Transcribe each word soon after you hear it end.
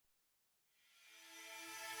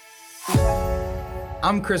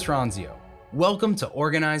I'm Chris Ronzio. Welcome to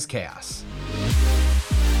Organized Chaos.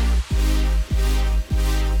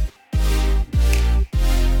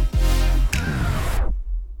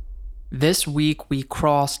 This week, we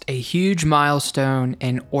crossed a huge milestone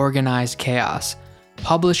in Organized Chaos,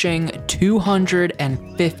 publishing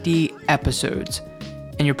 250 episodes.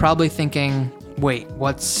 And you're probably thinking, wait,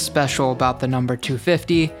 what's special about the number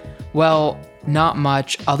 250? Well, not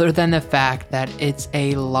much other than the fact that it's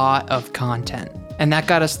a lot of content. And that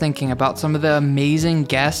got us thinking about some of the amazing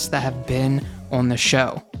guests that have been on the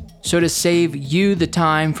show. So to save you the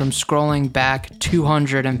time from scrolling back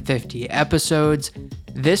 250 episodes,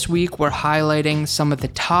 this week we're highlighting some of the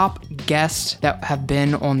top guests that have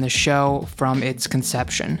been on the show from its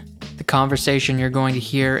conception. The conversation you're going to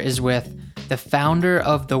hear is with the founder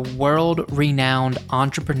of the world-renowned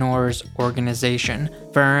Entrepreneurs Organization,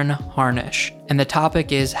 Verne Harnish. And the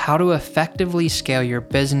topic is how to effectively scale your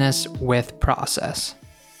business with process.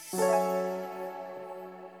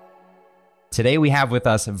 Today we have with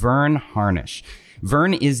us Verne Harnish.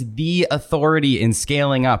 Verne is the authority in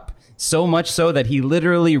scaling up. So much so that he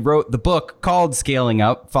literally wrote the book called Scaling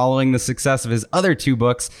Up, following the success of his other two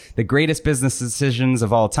books, The Greatest Business Decisions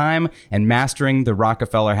of All Time and Mastering the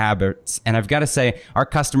Rockefeller Habits. And I've got to say, our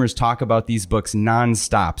customers talk about these books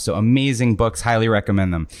nonstop. So amazing books, highly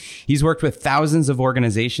recommend them. He's worked with thousands of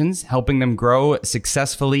organizations, helping them grow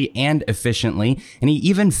successfully and efficiently. And he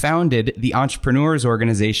even founded the Entrepreneurs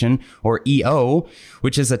Organization, or EO,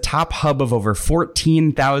 which is a top hub of over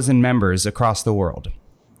 14,000 members across the world.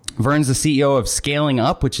 Verne's the CEO of Scaling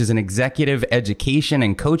Up, which is an executive education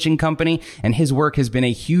and coaching company, and his work has been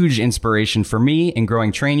a huge inspiration for me in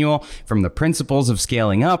growing Trainual, from the principles of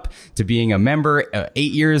scaling up to being a member,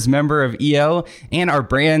 8 years member of EO, and our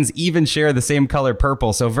brands even share the same color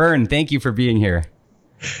purple. So Verne, thank you for being here.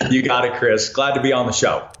 You got it, Chris. Glad to be on the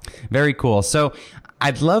show. Very cool. So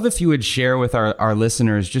I'd love if you would share with our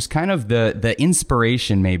listeners just kind of the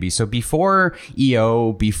inspiration maybe. So before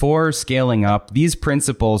EO, before Scaling Up, these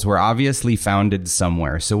principles were obviously founded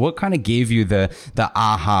somewhere. So what kind of gave you the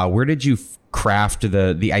aha? Where did you craft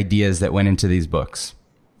the ideas that went into these books?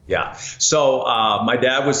 Yeah. So my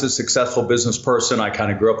dad was a successful business person. I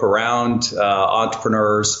kind of grew up around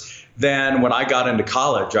entrepreneurs. Then when I got into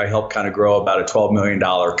college, I helped kind of grow about a $12 million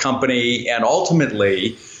company and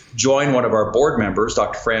ultimately joined one of our board members,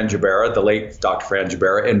 Dr. Fran Jabara, the late Dr. Fran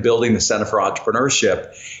Jabara, in building the Center for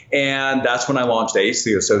Entrepreneurship. And that's when I launched ACE,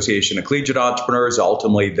 the Association of Collegiate Entrepreneurs.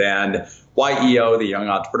 Ultimately, then YEO, the Young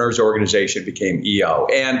Entrepreneurs Organization, became EO.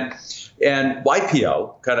 And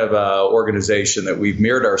YPO, kind of an organization that we've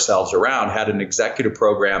mirrored ourselves around, had an executive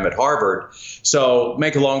program at Harvard. So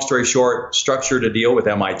make a long story short, structured a deal with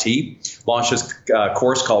MIT, launched this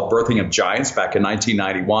course called Birthing of Giants back in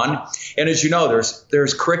 1991. And as you know,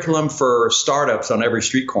 there's curriculum for startups on every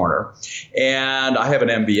street corner. And I have an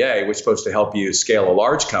MBA, which is supposed to help you scale a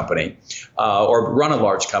large company or run a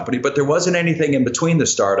large company. But there wasn't anything in between the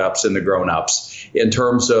startups and the grown-ups in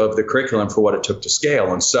terms of the curriculum for what it took to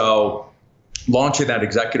scale. And so launching that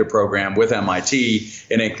executive program with MIT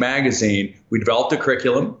and Inc. magazine, we developed a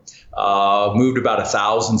curriculum, moved about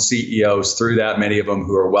 1,000 CEOs through that, many of them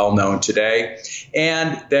who are well known today,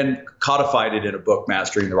 and then codified it in a book,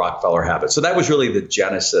 Mastering the Rockefeller Habits. So that was really the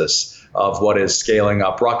genesis of what is Scaling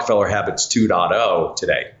Up, Rockefeller Habits 2.0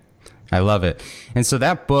 today. I love it. And so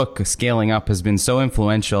that book, Scaling Up, has been so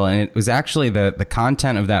influential. And it was actually the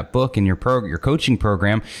content of that book and your coaching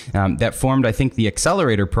program that formed, I think, the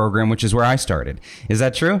Accelerator program, which is where I started. Is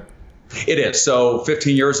that true? It is. So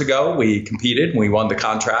 15 years ago, we competed and we won the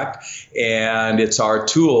contract. And it's our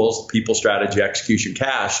tools, people, strategy, execution,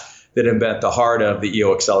 cash, that invent the heart of the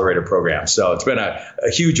EO Accelerator program. So it's been a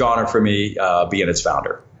huge honor for me being its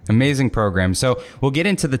founder. Amazing program. So we'll get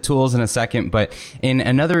into the tools in a second, but in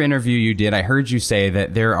another interview you did, I heard you say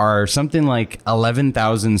that there are something like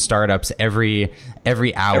 11,000 startups every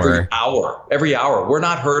hour. Every hour. We're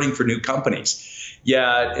not hurting for new companies.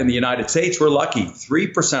 Yet in the United States, we're lucky.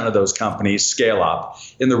 3% of those companies scale up.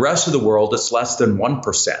 In the rest of the world, it's less than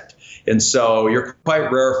 1%. And so you're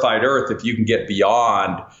quite rarefied earth if you can get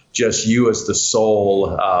beyond just you as the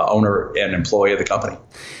sole owner and employee of the company.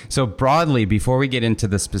 So broadly, before we get into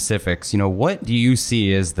the specifics, what do you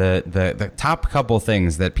see as the top couple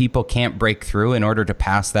things that people can't break through in order to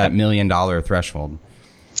pass that $1 million threshold?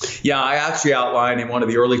 Yeah, I actually outlined in one of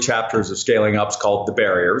the early chapters of Scaling Up, it's called The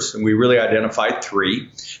Barriers, and we really identified three.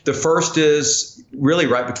 The first is really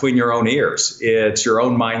right between your own ears. It's your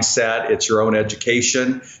own mindset, it's your own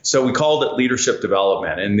education. So we called it leadership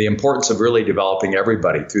development and the importance of really developing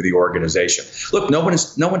everybody through the organization. Look, no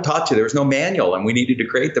one taught you. There was no manual, and we needed to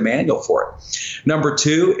create the manual for it. Number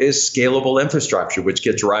two is scalable infrastructure, which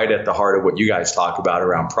gets right at the heart of what you guys talk about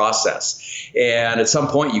around process. And at some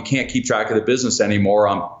point, you can't keep track of the business anymore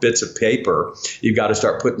on bits of paper. You've got to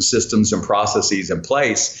start putting systems and processes in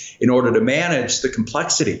place in order to manage the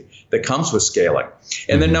complexity that comes with scaling.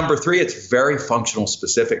 And then number three, it's very functional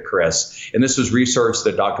specific, Chris. And this was research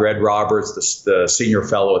that Dr. Ed Roberts, the senior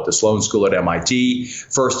fellow at the Sloan School at MIT,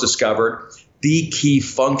 first discovered. The key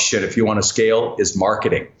function, if you want to scale, is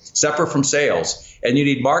marketing, separate from sales. And you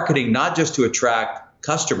need marketing not just to attract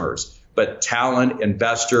customers, but talent,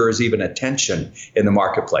 investors, even attention in the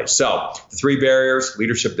marketplace. So the three barriers: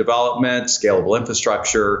 leadership development, scalable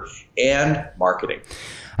infrastructure, and marketing.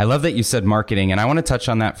 I love that you said marketing, and I want to touch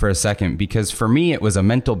on that for a second, because for me, it was a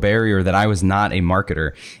mental barrier that I was not a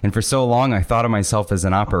marketer. And for so long, I thought of myself as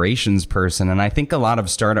an operations person. And I think a lot of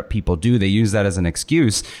startup people do. They use that as an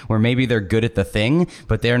excuse where maybe they're good at the thing,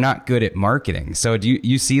 but they're not good at marketing. So do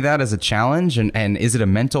you see that as a challenge? And is it a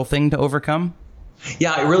mental thing to overcome?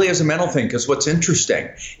 Yeah, it really is a mental thing, because what's interesting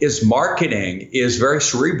is marketing is very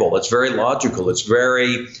cerebral. It's very logical. It's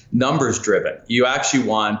very numbers driven. You actually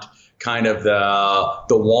want kind of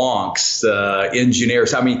the wonks, the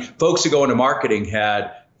engineers. I mean, folks who go into marketing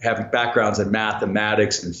have backgrounds in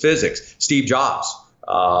mathematics and physics. Steve Jobs,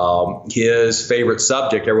 his favorite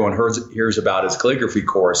subject, everyone hears about his calligraphy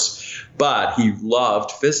course, but he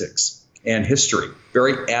loved physics and history,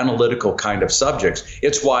 very analytical kind of subjects.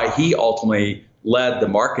 It's why he ultimately led the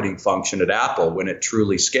marketing function at Apple when it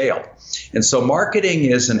truly scaled. And so marketing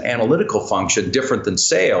is an analytical function different than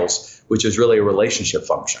sales, which is really a relationship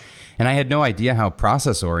function. And I had no idea how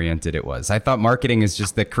process oriented it was. I thought marketing is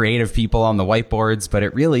just the creative people on the whiteboards, but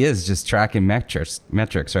it really is just tracking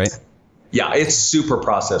metrics, right? Yeah, it's super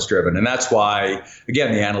process driven. And that's why,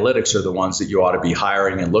 again, the analytics are the ones that you ought to be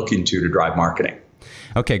hiring and looking to drive marketing.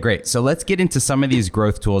 Okay, great. So let's get into some of these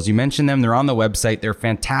growth tools. You mentioned them. They're on the website. They're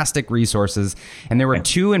fantastic resources. And there were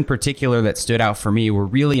two in particular that stood out for me, were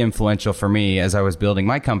really influential for me as I was building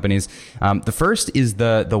my companies. The first is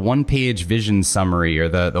the one-page vision summary, or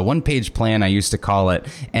the one-page plan, I used to call it.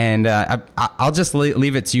 And I'll just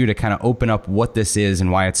leave it to you to kind of open up what this is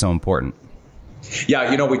and why it's so important.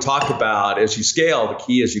 Yeah, we talk about, as you scale, the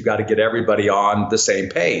key is you've got to get everybody on the same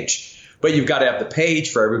page. But you've got to have the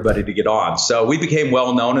page for everybody to get on. So we became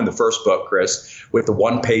well known in the first book, Chris, with the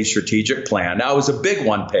one-page strategic plan. Now, it was a big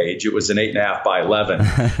one page. It was an 8.5 by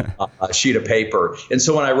 11 sheet of paper. And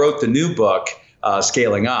so when I wrote the new book,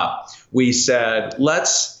 Scaling Up, we said,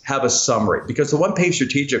 let's have a summary, because the one-page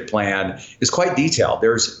strategic plan is quite detailed.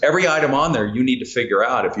 There's every item on there you need to figure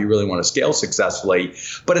out if you really want to scale successfully,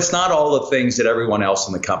 but it's not all the things that everyone else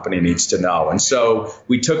in the company needs to know. And so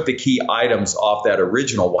we took the key items off that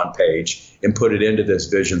original one page and put it into this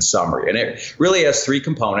vision summary. And it really has three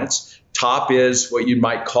components. Top is what you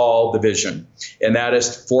might call the vision, and that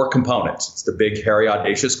is 4 components. It's the big, hairy,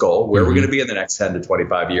 audacious goal, where we're going to be in the next 10 to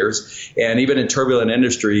 25 years. And even in turbulent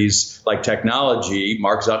industries like technology,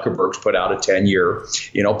 Mark Zuckerberg's put out a 10-year,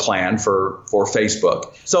 plan for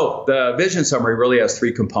Facebook. So the vision summary really has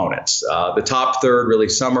 3 components. The top third really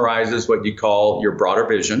summarizes what you call your broader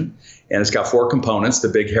vision. And it's got 4 components: the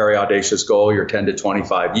big, hairy, audacious goal, your 10 to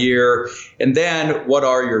 25 year. And then what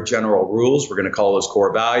are your general rules? We're going to call those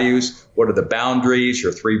core values. What are the boundaries,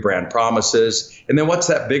 your 3 brand promises? And then what's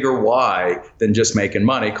that bigger why than just making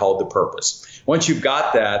money, called the purpose? Once you've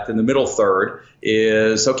got that, then the middle third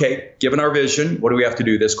is, okay, given our vision, what do we have to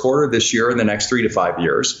do this quarter, this year, and the next 3 to 5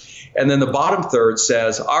 years? And then the bottom third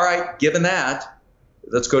says, all right, given that,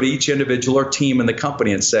 let's go to each individual or team in the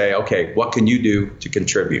company and say, okay, what can you do to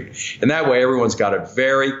contribute? And that way, everyone's got a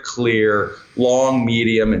very clear long,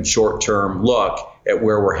 medium, and short-term look at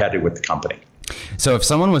where we're headed with the company. So if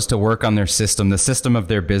someone was to work on their system, the system of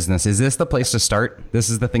their business, is this the place to start? This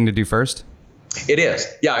is the thing to do first? It is.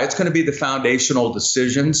 Yeah, it's going to be the foundational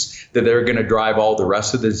decisions that are going to drive all the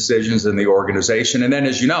rest of the decisions in the organization. And then,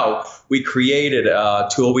 as you know, we created a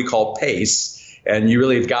tool we call PACE, and you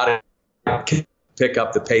really have got to pick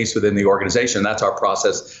up the pace within the organization. That's our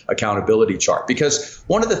process accountability chart. Because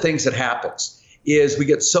one of the things that happens is we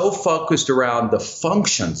get so focused around the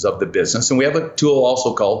functions of the business, and we have a tool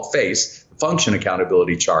also called FACE, function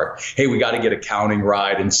accountability chart. Hey, we got to get accounting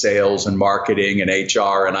right, and sales and marketing and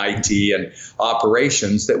HR and IT and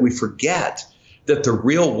operations, that we forget that the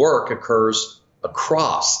real work occurs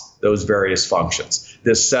across those various functions.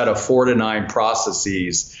 this set of 4 to 9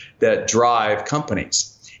 processes that drive companies.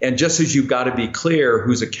 And just as you've got to be clear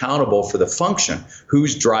who's accountable for the function,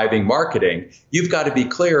 who's driving marketing, you've got to be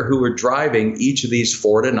clear who are driving each of these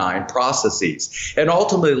 4 to 9 processes. And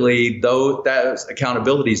ultimately, those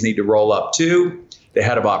accountabilities need to roll up to the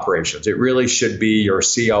head of operations. It really should be your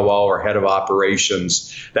COO or head of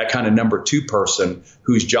operations, that kind of number 2 person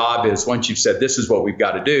whose job is, once you've said this is what we've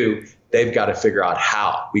got to do, they've got to figure out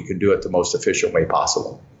how we can do it the most efficient way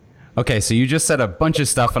possible. Okay, so you just said a bunch of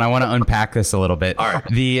stuff, and I want to unpack this a little bit. All right.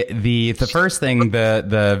 The first thing,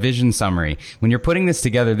 the vision summary. When you're putting this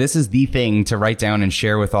together, this is the thing to write down and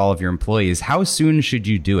share with all of your employees. How soon should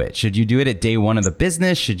you do it? Should you do it at day 1 of the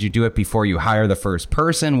business? Should you do it before you hire the first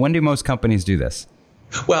person? When do most companies do this?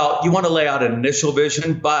 Well, you want to lay out an initial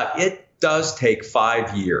vision, but it does take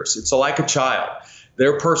 5 years. It's like a child.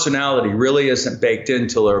 Their personality really isn't baked in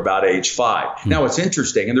until they're about age 5. Now, it's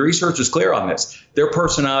interesting, and the research is clear on this. Their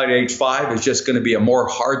personality at age 5 is just going to be a more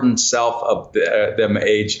hardened self of them at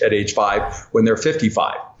age 5 when they're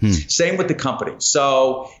 55. Same with the company.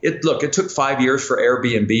 So it took 5 years for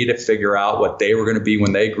Airbnb to figure out what they were going to be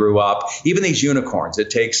when they grew up. Even these unicorns, it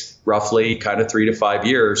takes roughly kind of 3 to 5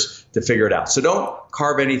 years to figure it out. So don't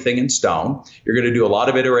carve anything in stone. You're going to do a lot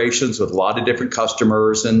of iterations with a lot of different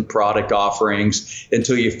customers and product offerings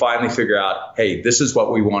until you finally figure out, hey, this is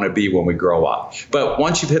what we want to be when we grow up. But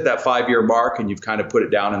once you've hit that 5-year mark and you've kind of put it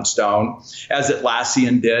down in stone, as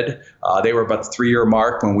Atlassian did, they were about the 3-year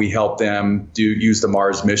mark when we helped them use the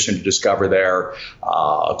Mars mission to discover their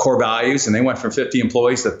core values. And they went from 50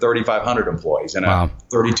 employees to 3,500 employees in a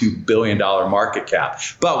 $32 billion market cap.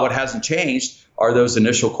 But what hasn't changed are those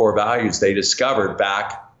initial core values they discovered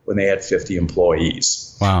back when they had 50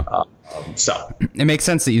 employees. Wow. So it makes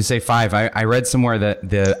sense that you say 5. I read somewhere that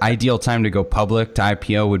the ideal time to go public to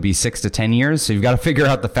IPO would be 6 to 10 years. So you've got to figure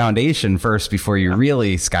out the foundation first before you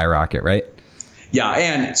really skyrocket, right? Yeah.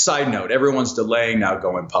 And side note, everyone's delaying now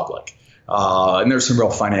going public. And there's some real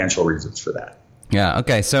financial reasons for that. Yeah.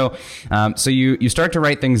 Okay. So, you start to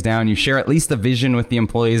write things down. You share at least the vision with the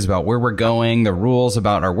employees about where we're going, the rules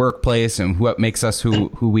about our workplace, and what makes us who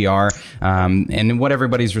we are, and what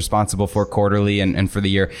everybody's responsible for quarterly and for the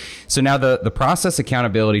year. So now the process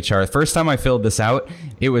accountability chart. First time I filled this out,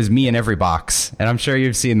 it was me in every box, and I'm sure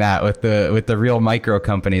you've seen that with the real micro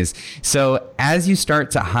companies. So as you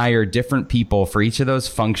start to hire different people for each of those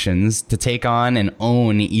functions to take on and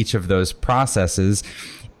own each of those processes.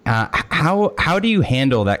 How do you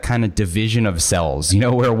handle that kind of division of cells,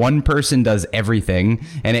 where one person does everything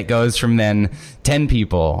and it goes from then 10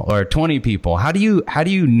 people or 20 people? How do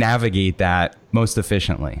you navigate that most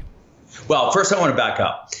efficiently? Well, first I want to back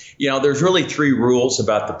up. There's really 3 rules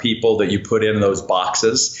about the people that you put in those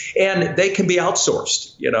boxes, and they can be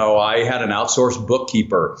outsourced. I had an outsourced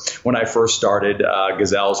bookkeeper when I first started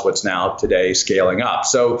Gazelle's, what's now today Scaling Up.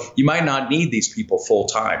 So you might not need these people full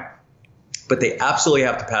time. But they absolutely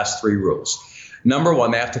have to pass 3 rules. Number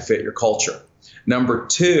 1, they have to fit your culture. Number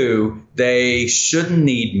 2, they shouldn't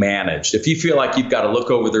need managed. If you feel like you've got to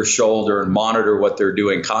look over their shoulder and monitor what they're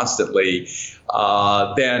doing constantly,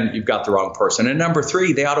 then you've got the wrong person. And number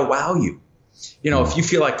 3, they ought to wow you. If you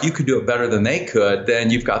feel like you could do it better than they could,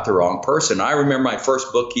 then you've got the wrong person. I remember my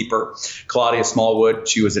first bookkeeper, Claudia Smallwood.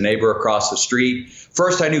 She was a neighbor across the street.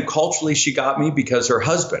 First, I knew culturally she got me because her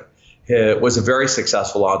husband was a very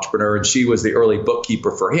successful entrepreneur, and she was the early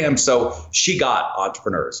bookkeeper for him. So she got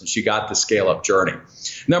entrepreneurs and she got the scale up journey.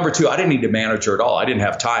 Number 2, I didn't need to manage her at all. I didn't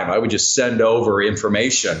have time. I would just send over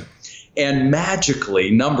information and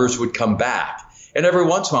magically numbers would come back. And every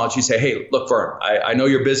once in a while she'd say, hey, look, Vern, I know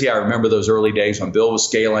you're busy. I remember those early days when Bill was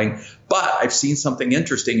scaling, but I've seen something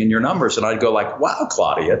interesting in your numbers. And I'd go like, wow,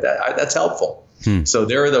 Claudia, that's helpful. So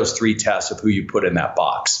there are those 3 tests of who you put in that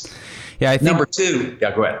box. Yeah, I think Number 2,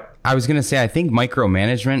 yeah, go ahead. I was going to say, I think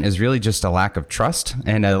micromanagement is really just a lack of trust,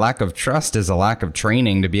 and a lack of trust is a lack of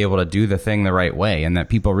training to be able to do the thing the right way, and that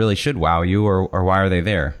people really should wow you, or why are they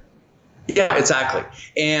there? Yeah, exactly.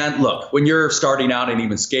 And look, when you're starting out and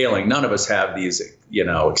even scaling, none of us have these,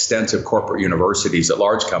 extensive corporate universities that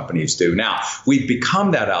large companies do. Now, we've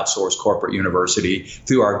become that outsourced corporate university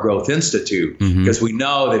through our Growth Institute, because we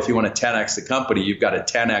know that if you want to 10x the company, you've got to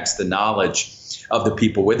 10x the knowledge of the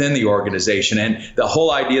people within the organization. And the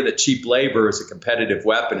whole idea that cheap labor is a competitive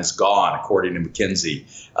weapon is gone, according to McKinsey,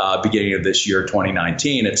 beginning of this year,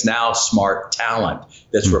 2019. It's now smart talent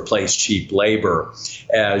that's replaced cheap labor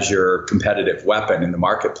as your competitive weapon in the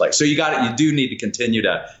marketplace. So you do need to continue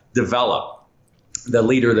to develop the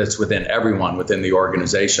leader that's within everyone within the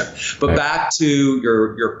organization. But back to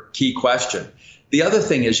your key question. The other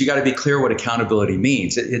thing is you got to be clear what accountability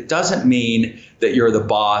means. It doesn't mean that you're the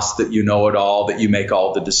boss, that you know it all, that you make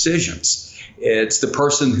all the decisions. It's the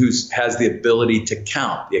person who has the ability to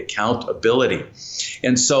count, the accountability.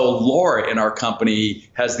 And so Laura in our company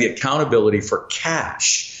has the accountability for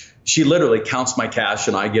cash. She literally counts my cash,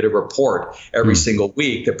 and I get a report every single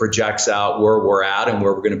week that projects out where we're at and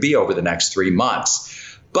where we're going to be over the next 3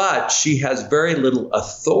 months. But she has very little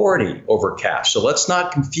authority over cash. So let's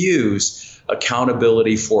not confuse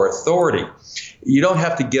accountability for authority. You don't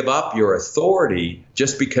have to give up your authority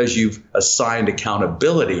just because you've assigned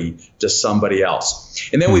accountability to somebody else.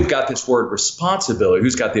 And then we've got this word responsibility.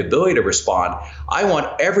 Who's got the ability to respond? I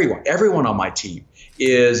want everyone on my team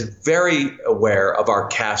is very aware of our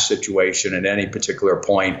cash situation at any particular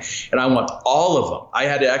point. And I want all of them. I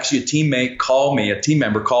had actually a team member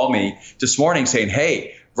call me this morning saying,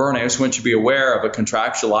 hey, Vern, I just want you to be aware of a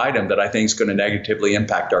contractual item that I think is going to negatively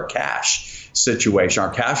impact our cash situation, our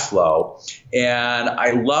cash flow. And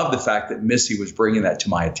I love the fact that Missy was bringing that to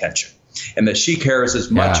my attention and that she cares as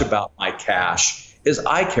much about my cash as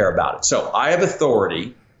I care about it. So I have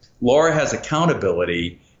authority, Laura has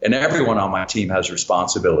accountability, and everyone on my team has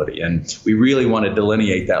responsibility. And we really want to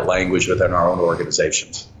delineate that language within our own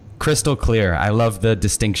organizations. Crystal clear. I love the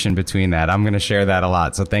distinction between that. I'm going to share that a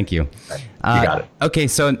lot. So thank you. You got it. Okay.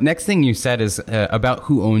 So next thing you said is about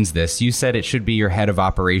who owns this. You said it should be your head of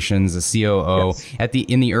operations, a COO. Yes.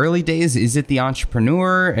 In the early days, is it the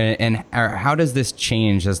entrepreneur? And how does this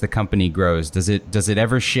change as the company grows? Does it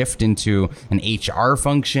ever shift into an HR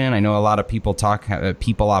function? I know a lot of people talk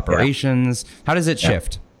people operations. Yeah. How does it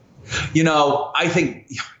shift? I think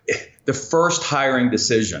the first hiring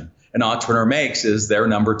decision an entrepreneur makes is their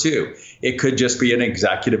number two. It could just be an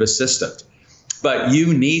executive assistant. But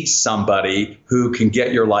you need somebody who can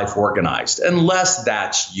get your life organized, unless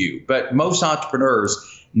that's you. But most entrepreneurs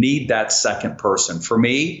need that second person. For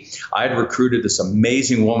me, I had recruited this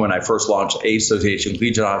amazing woman when I first launched A Association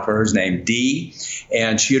Collegiate Entrepreneurs named Dee,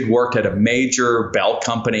 and she had worked at a major Bell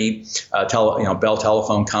company, Bell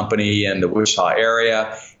telephone company in the Wichita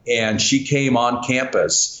area. And she came on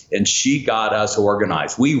campus and she got us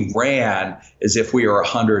organized. We ran as if we were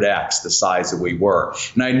 100x the size that we were.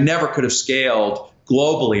 And I never could have scaled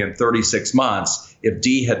globally in 36 months if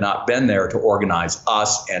Dee had not been there to organize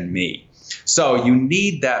us and me. So you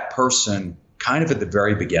need that person kind of at the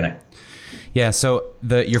very beginning. Yeah. So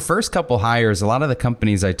your first couple hires, a lot of the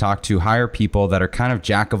companies I talk to hire people that are kind of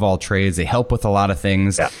jack of all trades. They help with a lot of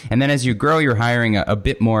things. Yeah. And then as you grow, you're hiring a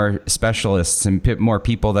bit more specialists and a bit more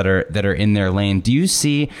people that are in their lane. Do you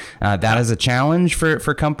see that as a challenge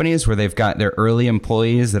for companies where they've got their early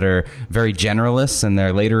employees that are very generalists and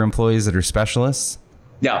their later employees that are specialists?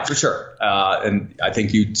 Yeah, for sure. And I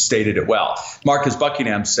think you stated it well. Marcus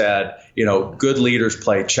Buckingham said, good leaders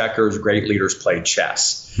play checkers, great leaders play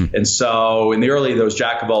chess. And so in the early, those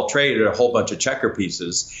jack of all trades are a whole bunch of checker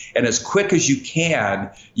pieces. And as quick as you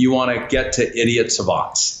can, you want to get to idiot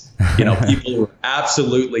savants. People who are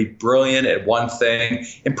absolutely brilliant at one thing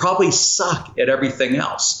and probably suck at everything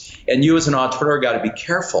else. And you as an entrepreneur got to be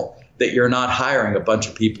careful that you're not hiring a bunch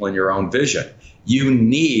of people in your own vision. You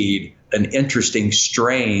need an interesting,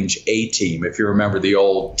 strange A-team, if you remember the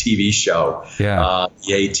old TV show, the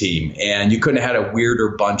A-team. And you couldn't have had a weirder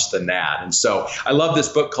bunch than that. And so I love this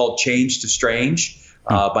book called Change to Strange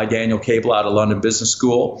by Daniel Cable out of London Business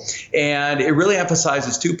School. And it really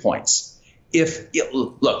emphasizes 2 points.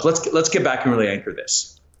 Let's get back and really anchor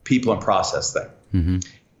this people and process thing. Mm-hmm.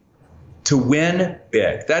 To win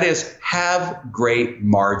big, that is, have great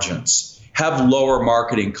margins. Have lower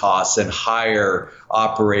marketing costs and higher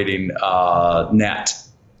operating net.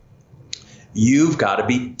 You've got to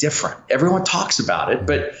be different. Everyone talks about it,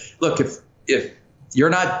 but look, if you're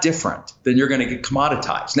not different, then you're going to get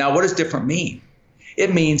commoditized. Now, what does different mean?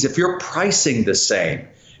 It means if you're pricing the same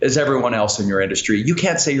as everyone else in your industry, you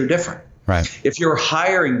can't say you're different. Right. If you're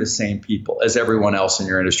hiring the same people as everyone else in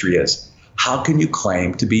your industry is, how can you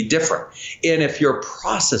claim to be different? And if your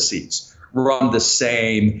processes run the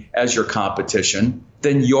same as your competition,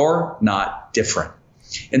 then you're not different.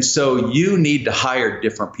 And so you need to hire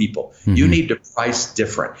different people. Mm-hmm. You need to price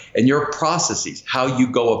different. And your processes, how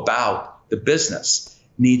you go about the business,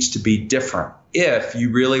 needs to be different if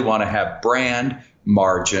you really want to have brand,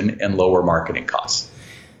 margin, and lower marketing costs.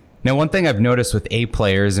 Now, one thing I've noticed with A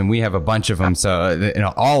players, and we have a bunch of them, so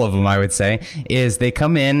all of them, I would say, is they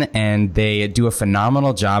come in and they do a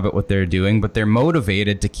phenomenal job at what they're doing, but they're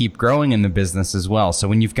motivated to keep growing in the business as well. So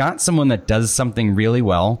when you've got someone that does something really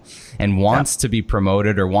well and wants to be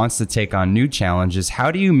promoted or wants to take on new challenges,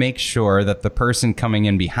 how do you make sure that the person coming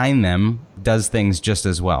in behind them does things just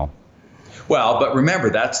as well? Well, but remember,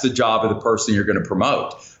 that's the job of the person you're going to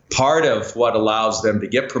promote. Part of what allows them to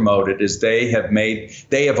get promoted is they have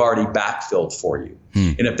already backfilled for you.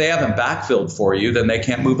 And if they haven't backfilled for you, then they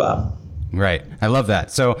can't move up. Right. I love that.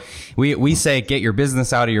 So we say get your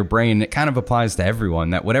business out of your brain. It kind of applies to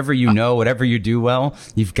everyone, that whatever you know, whatever you do well,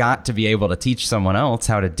 you've got to be able to teach someone else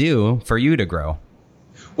how to do for you to grow.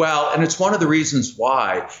 Well, and it's one of the reasons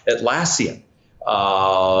why Atlassian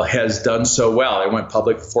has done so well. It went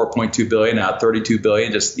public for $4.2 billion, now $32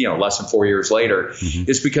 billion, just less than 4 years later.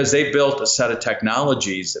 Is because they built a set of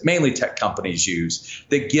technologies that mainly tech companies use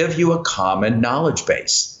that give you a common knowledge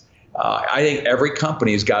base. I think every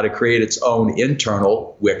company has got to create its own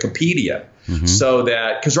internal Wikipedia, so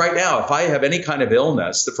that, because right now, if I have any kind of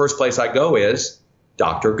illness, the first place I go is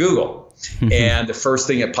Dr. Google. And the first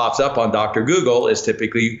thing that pops up on Dr. Google is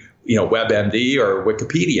typically, WebMD or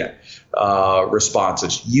Wikipedia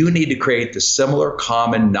responses. You need to create the similar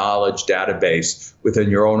common knowledge database within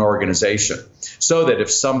your own organization, so that if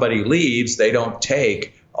somebody leaves, they don't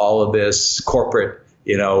take all of this corporate,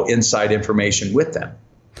 inside information with them.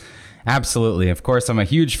 Absolutely. Of course, I'm a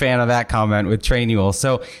huge fan of that comment with Trainual.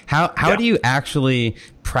 So how do you actually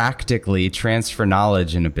practically transfer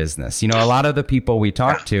knowledge in a business? A lot of the people we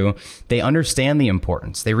talk to, they understand the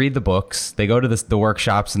importance. They read the books, they go to the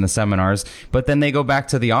workshops and the seminars, but then they go back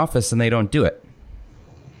to the office and they don't do it.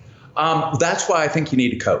 That's why I think you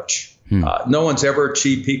need a coach. No one's ever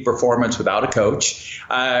achieved peak performance without a coach.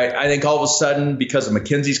 I think all of a sudden, because of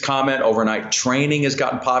McKinsey's comment, overnight training has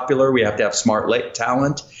gotten popular. We have to have smart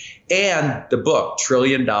talent. And the book, $1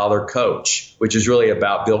 Trillion Coach, which is really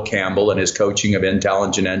about Bill Campbell and his coaching of Intel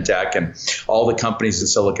and Genentech and all the companies in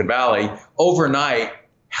Silicon Valley. Overnight,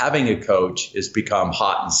 having a coach has become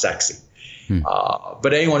hot and sexy.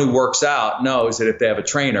 But anyone who works out knows that if they have a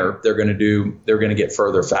trainer, they're going to get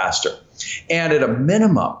further faster. And at a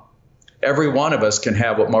minimum, every one of us can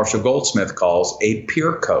have what Marshall Goldsmith calls a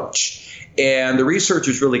peer coach. And the research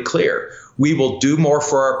is really clear. We will do more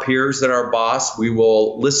for our peers than our boss. We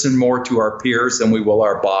will listen more to our peers than we will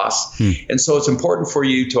our boss. And so it's important for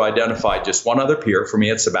you to identify just one other peer. For me,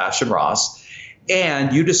 it's Sebastian Ross.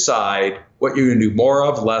 And you decide what you're going to do more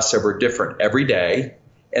of, less of, or different every day.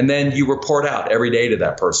 And then you report out every day to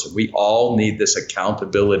that person. We all need this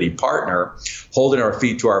accountability partner holding our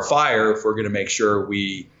feet to our fire if we're going to make sure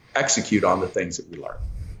we execute on the things that we learn.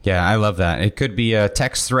 Yeah, I love that. It could be a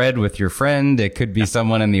text thread with your friend. It could be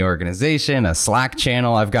someone in the organization, a Slack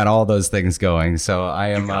channel. I've got all those things going. So I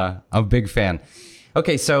am a big fan.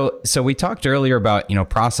 Okay, so we talked earlier about,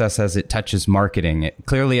 process as it touches marketing.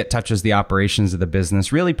 It touches the operations of the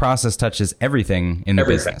business. Really, process touches everything in the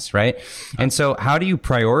business, right? And so how do you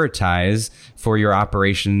prioritize for your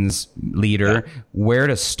operations leader where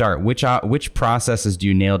to start? Which processes do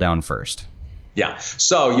you nail down first? Yeah.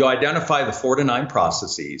 So you identify the 4 to 9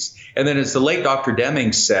 processes. And then as the late Dr.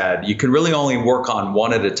 Deming said, you can really only work on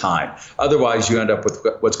one at a time. Otherwise, you end up with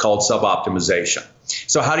what's called sub-optimization.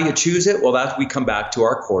 So how do you choose it? Well, we come back to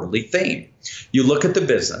our quarterly theme. You look at the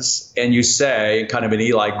business and you say, kind of an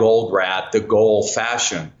Eli Goldratt, the goal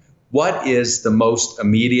fashion, what is the most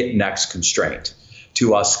immediate next constraint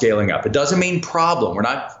to us scaling up? It doesn't mean problem. We're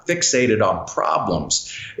not fixated on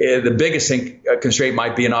problems. The biggest constraint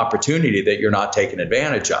might be an opportunity that you're not taking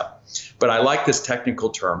advantage of. But I like this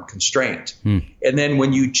technical term, constraint. And then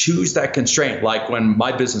when you choose that constraint, like when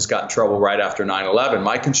my business got in trouble right after 9/11,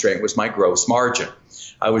 my constraint was my gross margin.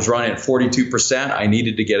 I was running at 42%. I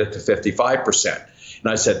needed to get it to 55%.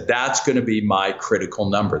 And I said, that's going to be my critical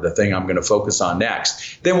number, the thing I'm going to focus on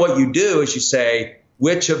next. Then what you do is you say,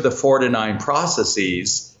 which of the 4 to 9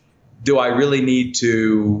 processes do I really need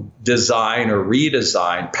to design or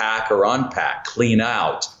redesign, pack or unpack, clean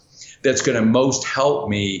out, that's going to most help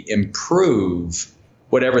me improve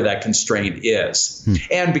whatever that constraint is?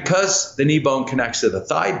 And because the knee bone connects to the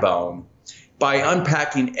thigh bone, by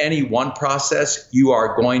unpacking any one process, you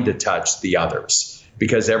are going to touch the others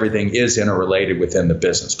because everything is interrelated within the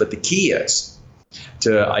business. But the key is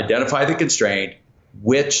to identify the constraint,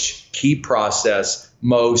 which key process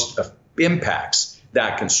most impacts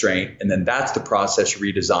that constraint, and then that's the process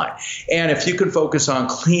redesign. And if you can focus on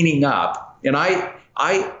cleaning up, and I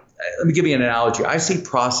let me give you an analogy. I see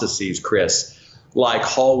processes, Chris, like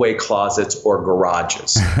hallway closets or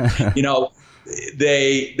garages.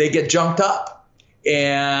 They get junked up,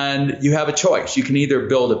 and you have a choice. You can either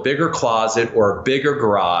build a bigger closet or a bigger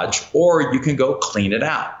garage, or you can go clean it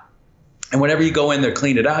out. And whenever you go in there,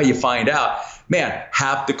 clean it out, you find out, man,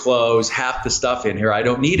 half the clothes, half the stuff in here, I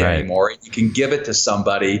don't need it anymore. You can give it to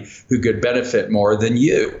somebody who could benefit more than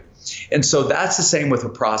you. And so that's the same with a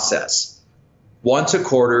process. Once a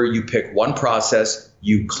quarter, you pick one process,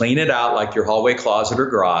 You clean it out like your hallway, closet, or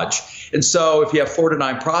garage. And so if you have 4 to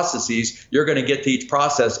 9 processes, you're going to get to each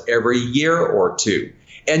process every year or two.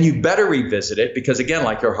 And you better revisit it because, again,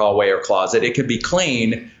 like your hallway or closet, it could be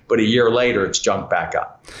clean, but a year later, it's junk back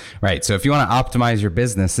up. Right. So if you want to optimize your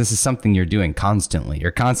business, this is something you're doing constantly.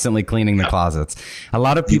 You're constantly cleaning the closets. A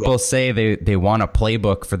lot of people say they want a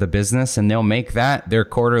playbook for the business, and they'll make that their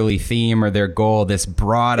quarterly theme or their goal, this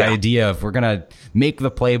broad idea of we're going to make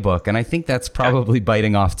the playbook. And I think that's probably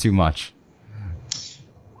biting off too much.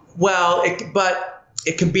 Well,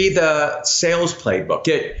 it can be the sales playbook.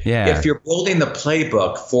 If you're building the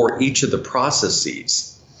playbook for each of the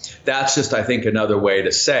processes, that's just, I think, another way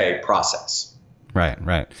to say process.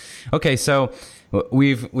 Right. Okay, so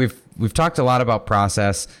we've talked a lot about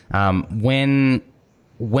process. When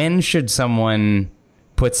should someone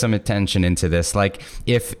put some attention into this? Like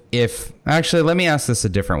if actually, let me ask this a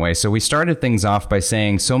different way. So we started things off by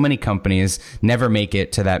saying so many companies never make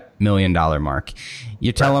it to that $1 million mark.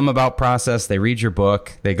 You tell them about process, they read your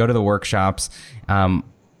book, they go to the workshops. I'm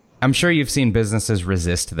sure you've seen businesses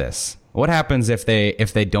resist this. What happens if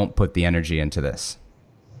they don't put the energy into this?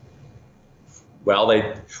 Well,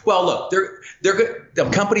 look, they're good. The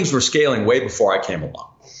companies were scaling way before I came along.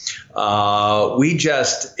 We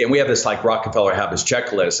have this like Rockefeller Habits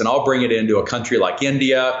checklist, and I'll bring it into a country like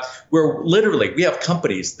India, where literally we have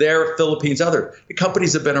companies there, Philippines, the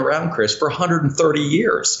companies have been around, Chris, for 130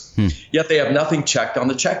 years, yet they have nothing checked on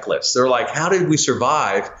the checklist. They're like, how did we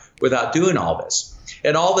survive without doing all this?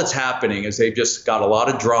 And all that's happening is they've just got a lot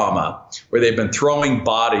of drama where they've been throwing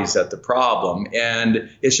bodies at the problem, and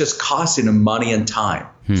it's just costing them money and time.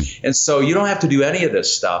 And so you don't have to do any of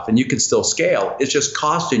this stuff and you can still scale. It's just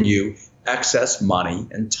costing you excess money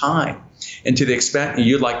and time. And to the extent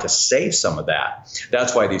you'd like to save some of that,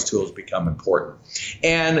 that's why these tools become important.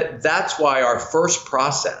 And that's why our first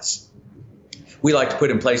process we like to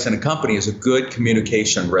put in place in a company is a good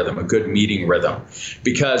communication rhythm, a good meeting rhythm.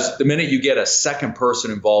 Because the minute you get a second person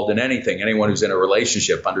involved in anything, anyone who's in a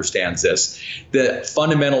relationship understands this, the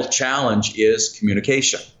fundamental challenge is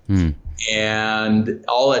communication. And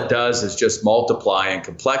all it does is just multiply in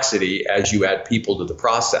complexity as you add people to the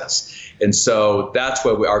process. And so that's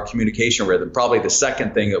what our communication rhythm, probably the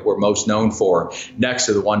second thing that we're most known for next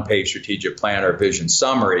to the one-page strategic plan or vision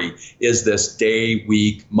summary, is this day,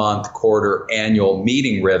 week, month, quarter, annual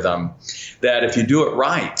meeting rhythm that if you do it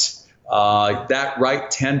right, that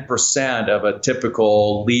right 10% of a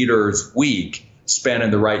typical leader's week spent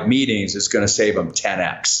in the right meetings is going to save them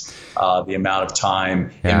 10x the amount of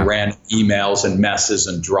time and random emails and messes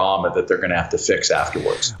and drama that they're going to have to fix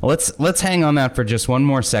afterwards. Let's hang on that for just one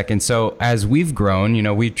more second. So as we've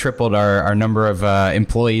grown, we tripled our number of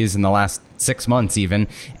employees in the last 6 months even.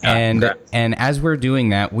 And as we're doing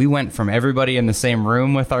that, we went from everybody in the same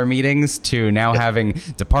room with our meetings to now having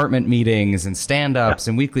department meetings and stand-ups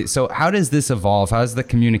and weekly. So how does this evolve? How does the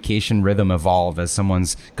communication rhythm evolve as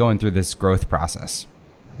someone's going through this growth process?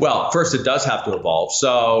 Well, first, it does have to evolve.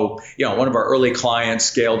 So, one of our early clients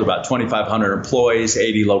scaled about 2,500 employees,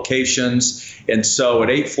 80 locations. And so at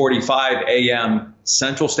 8:45 a.m.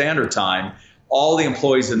 Central Standard Time, all the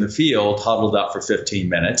employees in the field huddled up for 15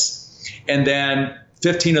 minutes. And then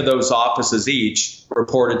 15 of those offices each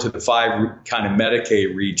reported to the 5 kind of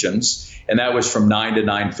Medicaid regions. And that was from 9 to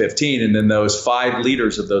 9:15. And then those 5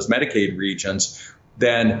 leaders of those Medicaid regions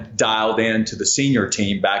then dialed in to the senior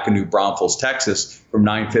team back in New Braunfels, Texas, from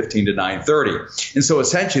 9:15 to 9:30. And so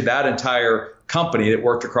essentially that entire company that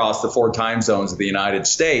worked across the 4 time zones of the United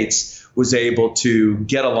States was able to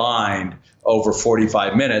get aligned over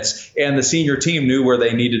 45 minutes. And the senior team knew where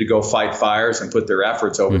they needed to go fight fires and put their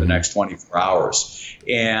efforts over the next 24 hours.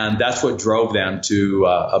 And that's what drove them to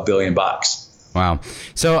 $1 billion. Wow.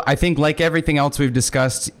 So I think like everything else we've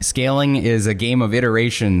discussed, scaling is a game of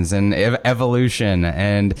iterations and evolution.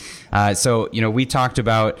 And so, we talked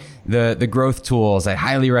about the growth tools. I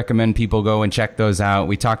highly recommend people go and check those out.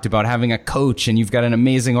 We talked about having a coach, and you've got an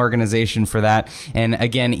amazing organization for that. And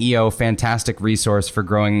again, EO, fantastic resource for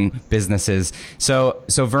growing businesses. So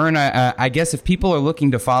Vern, I guess if people are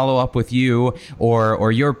looking to follow up with you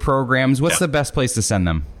or your programs, what's the best place to send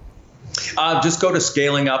them? Just go to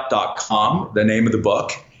scalingup.com, the name of the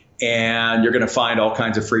book, and you're going to find all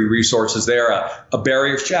kinds of free resources there. A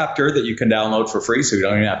barriers chapter that you can download for free, so you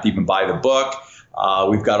don't even have to even buy the book.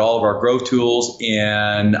 We've got all of our growth tools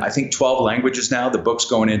in, I think, 12 languages now. The book's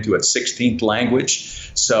going into its 16th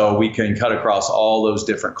language, so we can cut across all those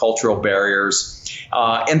different cultural barriers.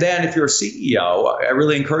 And then if you're a CEO, I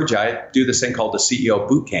really encourage you. I do this thing called the CEO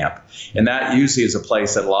Bootcamp, and that usually is a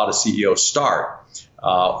place that a lot of CEOs start.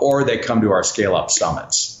 Or they come to our Scale Up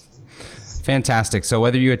Summits. Fantastic. So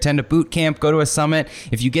whether you attend a boot camp, go to a summit,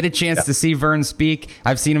 if you get a chance to see Vern speak,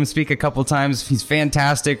 I've seen him speak a couple times. He's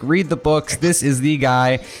fantastic. Read the books. This is the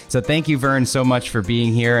guy. So thank you, Vern, so much for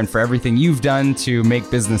being here and for everything you've done to make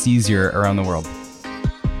business easier around the world.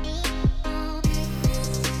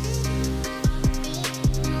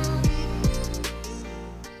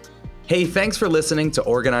 Hey, thanks for listening to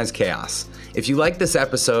Organized Chaos. If you like this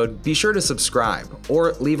episode, be sure to subscribe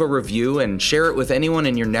or leave a review and share it with anyone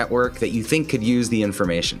in your network that you think could use the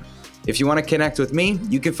information. If you want to connect with me,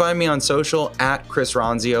 you can find me on social at Chris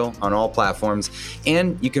Ronzio on all platforms,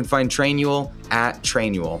 and you can find Trainual at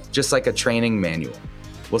Trainual, just like a training manual.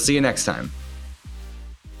 We'll see you next time.